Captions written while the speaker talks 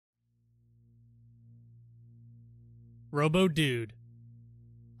Robo Dude.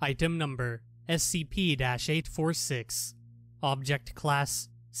 Item Number SCP-846. Object Class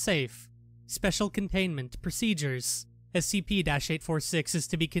Safe. Special Containment Procedures. SCP-846 is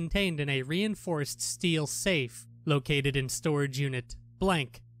to be contained in a reinforced steel safe located in Storage Unit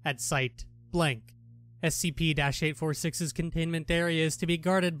blank at Site blank. SCP-846's containment area is to be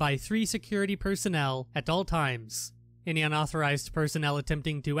guarded by 3 security personnel at all times. Any unauthorized personnel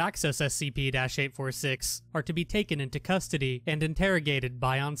attempting to access SCP-846 are to be taken into custody and interrogated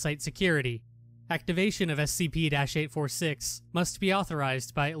by on-site security. Activation of SCP-846 must be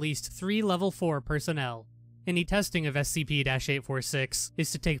authorized by at least 3 Level 4 personnel. Any testing of SCP-846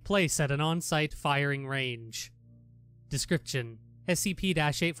 is to take place at an on-site firing range. Description: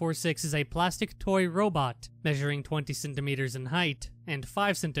 SCP-846 is a plastic toy robot measuring 20 centimeters in height and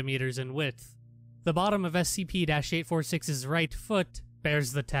 5 centimeters in width. The bottom of SCP-846's right foot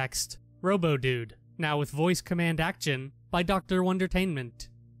bears the text, Robo Dude, now with voice command action by Dr. Wondertainment.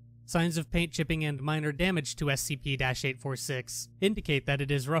 Signs of paint chipping and minor damage to SCP-846 indicate that it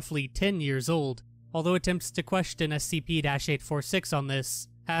is roughly 10 years old, although attempts to question SCP-846 on this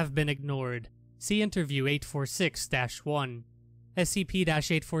have been ignored. See Interview 846-1.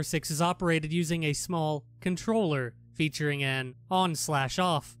 SCP-846 is operated using a small controller featuring an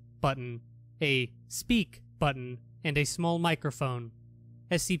on/off button, a speak button, and a small microphone.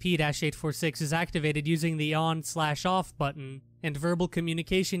 SCP-846 is activated using the on/off button, and verbal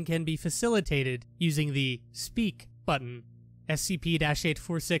communication can be facilitated using the speak button.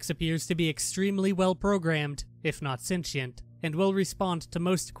 SCP-846 appears to be extremely well programmed, if not sentient, and will respond to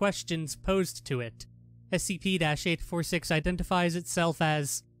most questions posed to it. SCP-846 identifies itself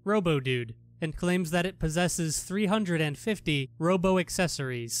as Robo Dude and claims that it possesses 350 Robo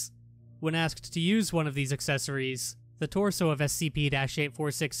accessories. When asked to use one of these accessories, the torso of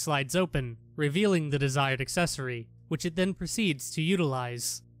SCP-846 slides open, revealing the desired accessory, which it then proceeds to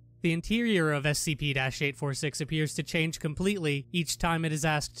utilize. The interior of SCP-846 appears to change completely each time it is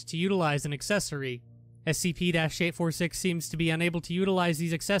asked to utilize an accessory. SCP-846 seems to be unable to utilize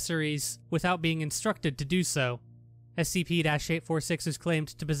these accessories without being instructed to do so. SCP-846 is claimed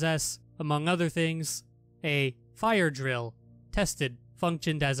to possess, among other things, a fire drill, tested,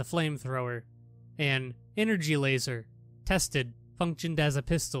 functioned as a flamethrower, an energy laser, tested, functioned as a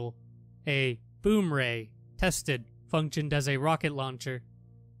pistol, a boom ray, tested, functioned as a rocket launcher,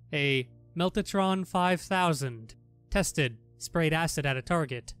 a Meltatron 5000, tested, sprayed acid at a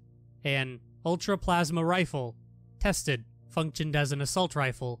target, an Ultra Plasma Rifle, tested, functioned as an assault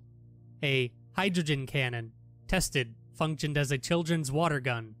rifle, a hydrogen cannon, tested, functioned as a children's water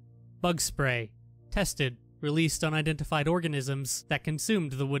gun, bug spray, tested, released unidentified organisms that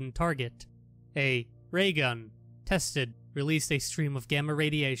consumed the wooden target, a ray gun, tested, released a stream of gamma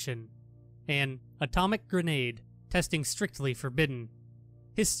radiation, an atomic grenade, testing strictly forbidden.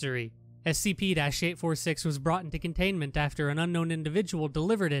 History: SCP-846 was brought into containment after an unknown individual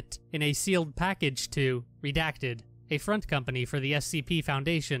delivered it in a sealed package to Redacted, a front company for the SCP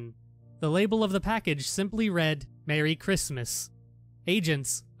Foundation. The label of the package simply read, "Merry Christmas."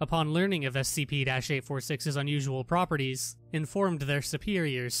 Agents, upon learning of SCP-846's unusual properties, informed their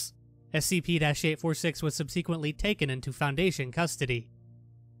superiors. SCP-846 was subsequently taken into Foundation custody.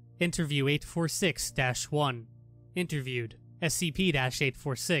 Interview 846-1. Interviewed: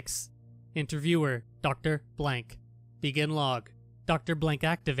 SCP-846. Interviewer: Dr. Blank. Begin log. Dr. Blank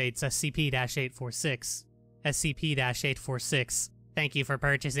activates SCP-846. SCP-846. Thank you for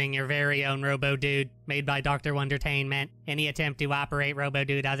purchasing your very own Robo Dude, made by Dr. Wondertainment. Any attempt to operate Robo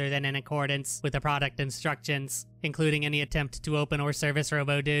Dude other than in accordance with the product instructions, including any attempt to open or service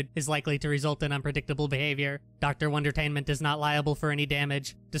Robo Dude, is likely to result in unpredictable behavior. Dr. Wondertainment is not liable for any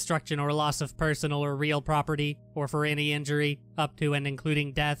damage, destruction, or loss of personal or real property, or for any injury, up to and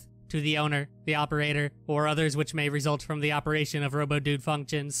including death, to the owner, the operator, or others which may result from the operation of Robo Dude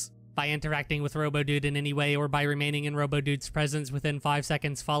functions. By interacting with Robo Dude in any way or by remaining in Robo Dude's presence within 5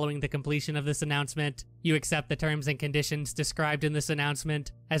 seconds following the completion of this announcement, you accept the terms and conditions described in this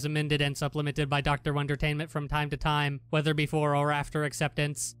announcement, as amended and supplemented by Dr. Wondertainment from time to time, whether before or after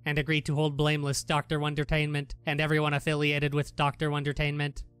acceptance, and agree to hold blameless Dr. Wondertainment and everyone affiliated with Dr.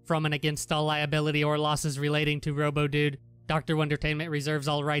 Wondertainment from and against all liability or losses relating to Robo Dude. Dr. Wondertainment reserves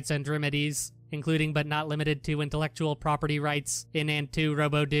all rights and remedies, including but not limited to intellectual property rights in and to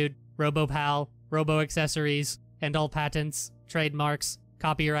Robo Dude, RoboPal, Robo accessories, and all patents, trademarks,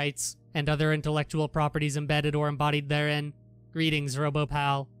 copyrights, and other intellectual properties embedded or embodied therein. Greetings,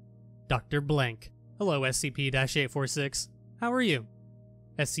 RoboPal. Dr. Blank. Hello, SCP-846. How are you?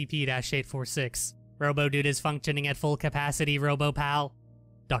 SCP-846. Robo Dude is functioning at full capacity, RoboPal.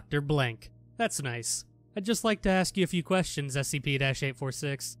 Dr. Blank. That's nice. I'd just like to ask you a few questions,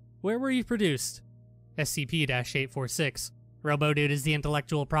 SCP-846. Where were you produced? SCP-846. Robo-Dude is the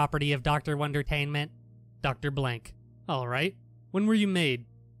intellectual property of Dr. Wondertainment. Dr. Blank. Alright. When were you made?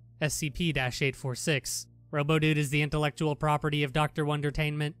 SCP-846. Robo-Dude is the intellectual property of Dr.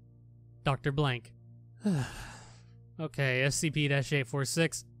 Wondertainment. Dr. Blank. Okay,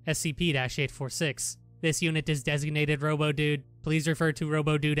 SCP-846. SCP-846. This unit is designated Robo-Dude. Please refer to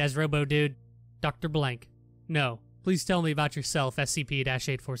Robo-Dude as Robo-Dude. Dr. Blank. No. Please tell me about yourself,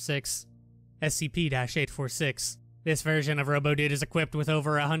 SCP-846. SCP-846. This version of Robo-Dude is equipped with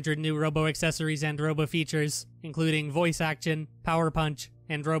over 100 new Robo-accessories and Robo-features, including Voice Action, Power Punch,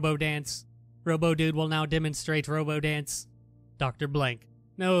 and Robo-Dance. Robo-Dude will now demonstrate Robo-Dance. Dr. Blank.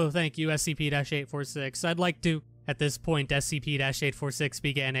 No, thank you, SCP-846. I'd like to... At this point, SCP-846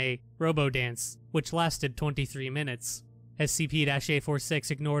 began a Robo-Dance, which lasted 23 minutes.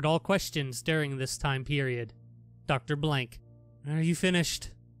 SCP-846 ignored all questions during this time period. Dr. Blank. Are you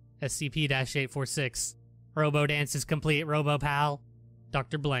finished? SCP-846. Robo-Dance is complete, Robo-Pal.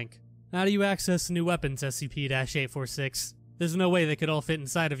 Dr. Blank. How do you access new weapons, SCP-846? There's no way they could all fit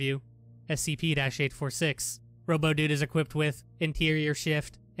inside of you. SCP-846. Robo-Dude is equipped with Interior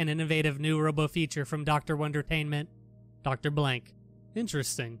Shift, an innovative new robo-feature from Dr. Wondertainment. Dr. Blank.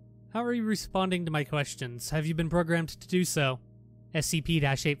 Interesting. How are you responding to my questions? Have you been programmed to do so?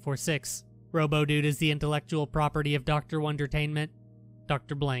 SCP-846. Robo-Dude is the intellectual property of Dr. Wondertainment.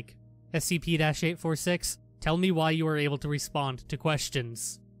 Dr. Blank. SCP-846. Tell me why you are able to respond to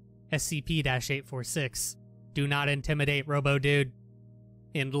questions. SCP-846. Do not intimidate Robo-Dude.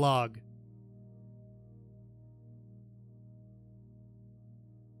 End log.